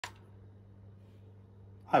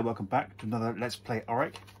Hi, welcome back to another Let's Play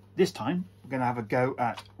Oric. This time we're going to have a go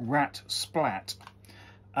at Rat Splat.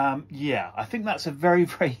 Yeah, I think that's a very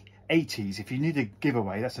 80s. If you need a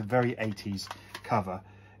giveaway, that's a very 80s cover.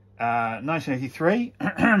 1983.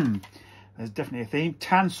 There's definitely a theme.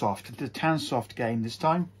 Tansoft, the Tansoft game this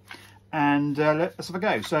time. And let's have a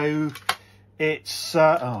go. So it's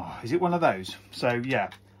oh, is it one of those? So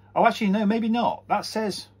yeah. Oh, actually no, maybe not. That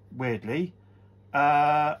says weirdly.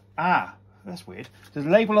 That's weird. There's a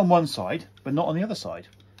label on one side, but not on the other side.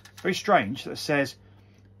 Very strange that says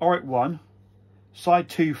Oric 1, side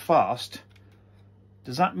 2 fast.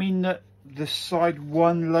 Does that mean that the side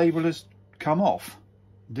 1 label has come off?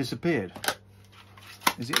 Disappeared?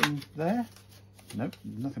 Is it in there? Nope,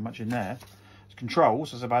 nothing much in there. It's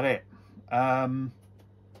controls, that's about it.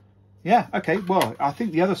 Yeah, okay, well, I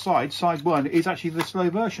think the other side, side 1, is actually the slow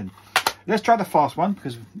version. Let's try the fast one,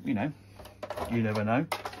 because, you know, you never know.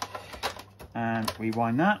 And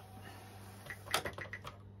rewind that.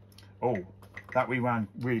 Oh, that rewound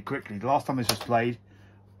really quickly. The last time this was played,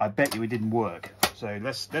 I bet you it didn't work. So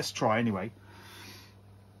let's try anyway.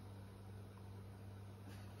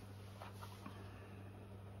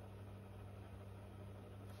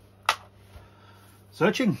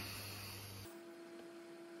 Searching.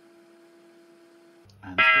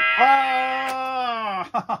 And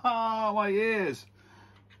ah, my ears.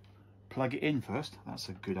 Plug it in first. That's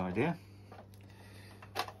a good idea.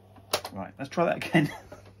 Right, let's try that again.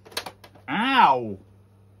 Ow!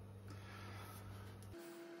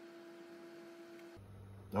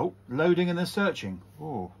 Oh, loading and then searching.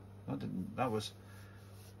 Oh, that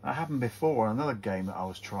happened before in another game that I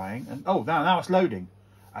was trying. And oh, now it's loading.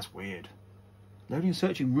 That's weird. Loading and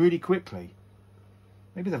searching really quickly.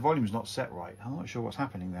 Maybe the volume's not set right. I'm not sure what's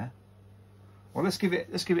happening there. Well, let's give it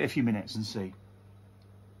a few minutes and see.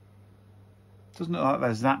 Doesn't look like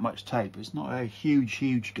there's that much tape. It's not a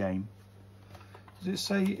huge game. Does it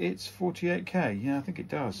say it's 48K? Yeah, I think it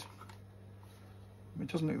does. It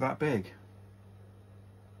doesn't look that big.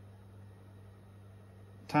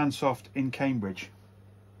 Tansoft in Cambridge.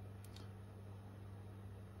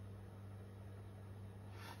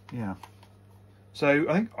 Yeah. So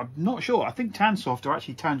I'm not sure. I think Tansoft are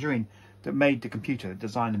actually Tangerine that made the computer,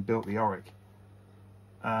 designed and built the Oric.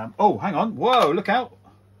 Oh, hang on. Whoa, look out.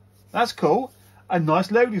 That's cool. A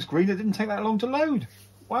nice loading screen that didn't take that long to load.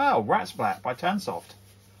 Wow, Rat Splat by Tansoft.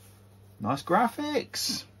 Nice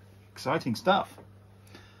graphics. Exciting stuff.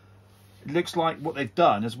 It looks like what they've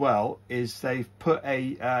done as well is they've put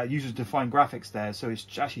a user-defined graphics there, so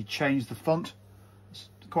it's actually changed the font. It's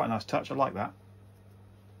quite a nice touch. I like that.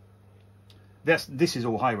 This is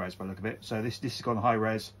all high res by the look of it. So this has gone high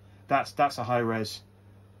res. That's a high res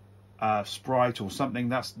sprite or something.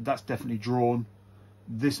 That's definitely drawn.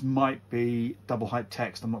 This might be double height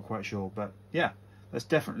text. I'm not quite sure, but yeah. That's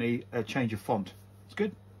definitely a change of font. It's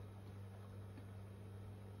good.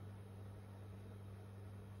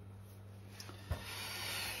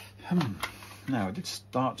 Now, I did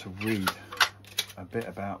start to read a bit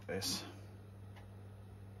about this,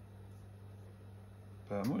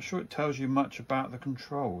 but I'm not sure it tells you much about the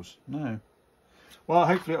controls. No. Well,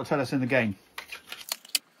 hopefully it'll tell us in the game.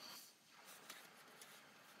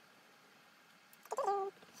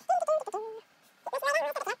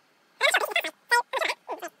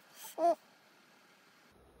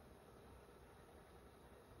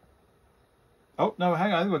 Oh, no,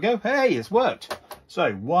 hang on, there we go. Hey, it's worked.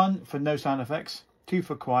 So, 1 for no sound effects, 2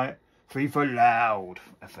 for quiet, 3 for loud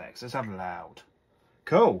effects. Let's have loud.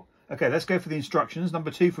 Cool. Okay, let's go for the instructions. Number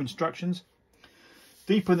 2 for instructions.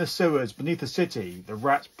 Deep in the sewers, beneath the city, the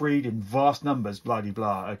rats breed in vast numbers,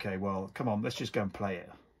 blah-de-blah. Okay, well, come on, let's just go and play it.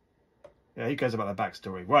 Yeah, he goes about the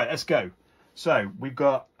backstory. Right, let's go. So, we've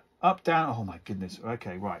got up, down. Oh, my goodness.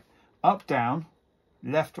 Okay, right. Up, down,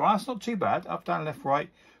 left, right. That's not too bad. Up, down, left, right.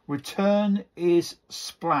 Return is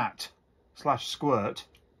splat / squirt.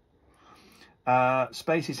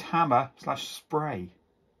 Space is hammer / spray.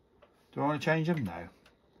 Do I want to change them? No.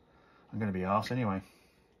 I'm going to be arsed anyway.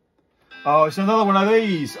 Oh, it's another one of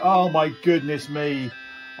these. Oh my goodness me.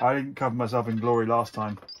 I didn't cover myself in glory last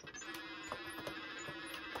time.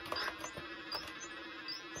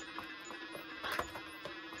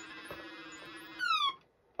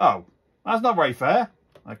 Oh, that's not very fair.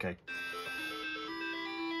 Okay.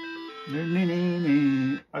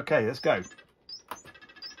 Okay, let's go.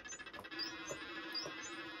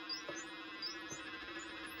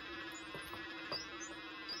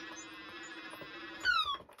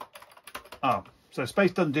 Oh, so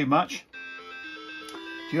space doesn't do much.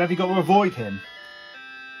 Do you have got to avoid him?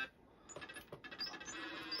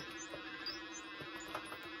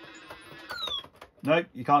 Nope,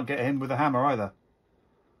 you can't get him with a hammer either.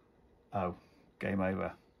 Oh, game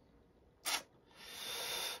over.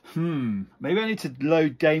 Maybe I need to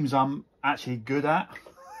load games I'm actually good at.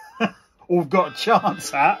 Or got a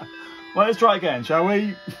chance at. Well, let's try again, shall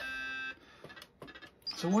we?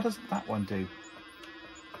 So what does that one do?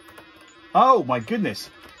 Oh my goodness.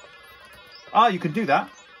 Ah, you can do that.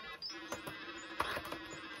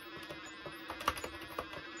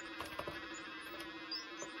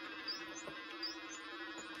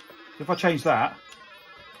 If I change that.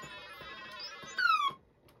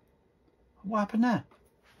 What happened there?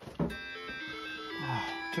 Oh,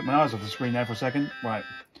 took my eyes off the screen there for a second. Right.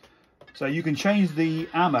 So you can change the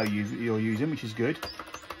ammo you're using, which is good.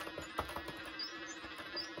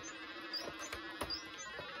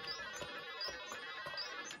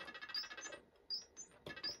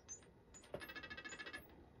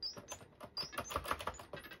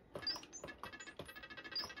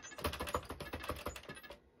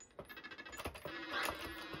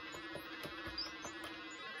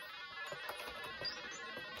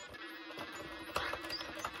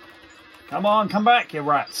 Come on, come back, you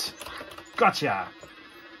rats. Gotcha.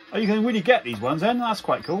 Oh, you can really get these ones then? That's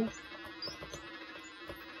quite cool.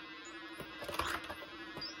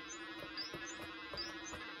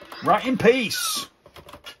 Rat in peace.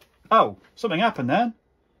 Oh, something happened then.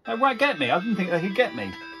 That rat get me? I didn't think they could get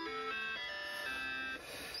me.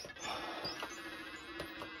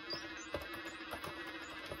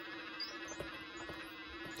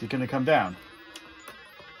 Is he going to come down?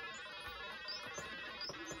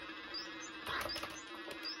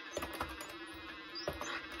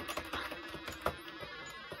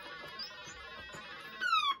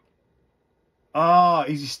 Ah,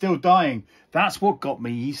 he's still dying. That's what got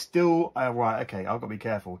me. He's still... right, okay, I've got to be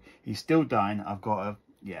careful. He's still dying. I've got to...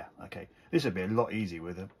 Yeah, okay. This would be a lot easier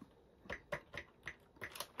with a...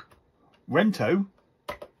 Rento?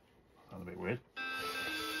 That's a bit weird.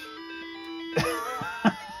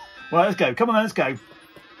 Well, let's go. Come on, let's go.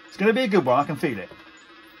 It's going to be a good one. I can feel it.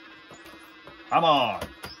 Come on.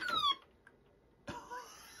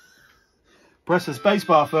 Press the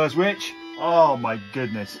spacebar first, Rich. Oh, my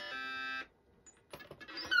goodness.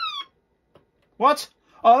 What?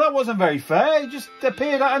 Oh, that wasn't very fair. It just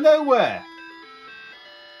appeared out of nowhere.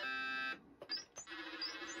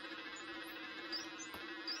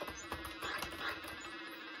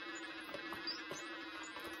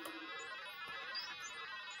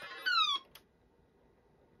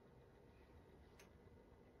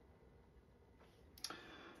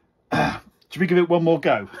 Should we give it one more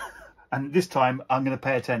go? And this time I'm going to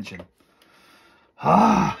pay attention.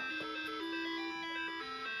 Ah.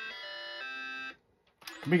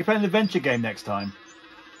 We can play an adventure game next time.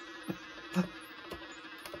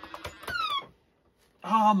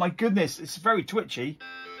 Oh my goodness, it's very twitchy.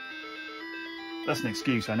 That's an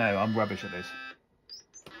excuse, I know, I'm rubbish at this.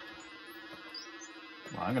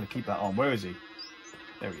 Right, I'm going to keep that on. Where is he?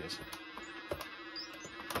 There he is.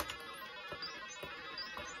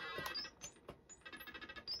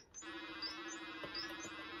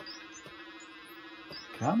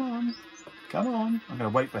 Come on, come on. I'm going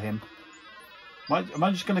to wait for him. Am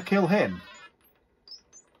I just going to kill him?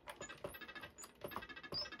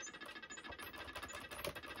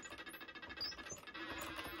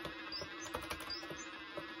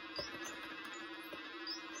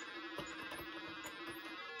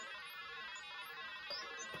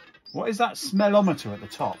 What is that smellometer at the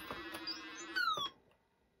top?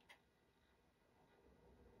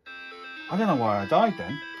 I don't know why I died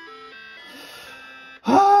then.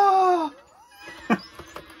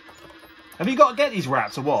 Have you got to get these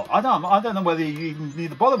rats or what? I don't know whether you even need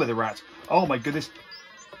to bother with the rats. Oh my goodness.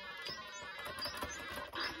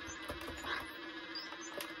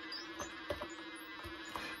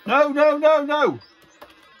 No, no, no, no.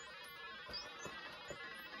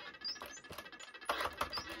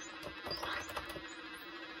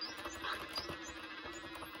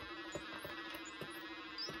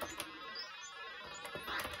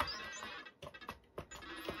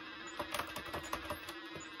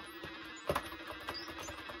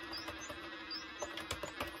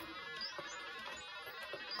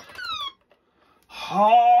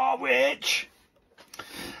 Oh, Rich.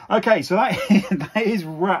 Okay, so that is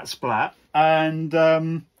Rat Splat, and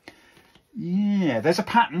yeah, there's a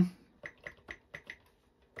pattern.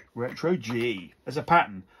 Retro G. There's a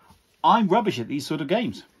pattern. I'm rubbish at these sort of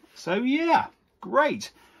games, so yeah,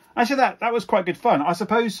 great. Actually, that was quite good fun. I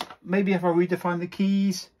suppose maybe if I redefine the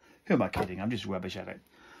keys. Who am I kidding? I'm just rubbish at it.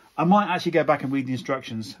 I might actually go back and read the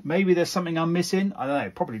instructions. Maybe there's something I'm missing. I don't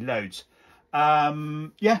know. Probably loads.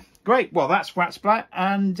 Yeah, great. Well, that's Rat Splat,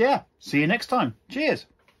 and yeah, see you next time. Cheers.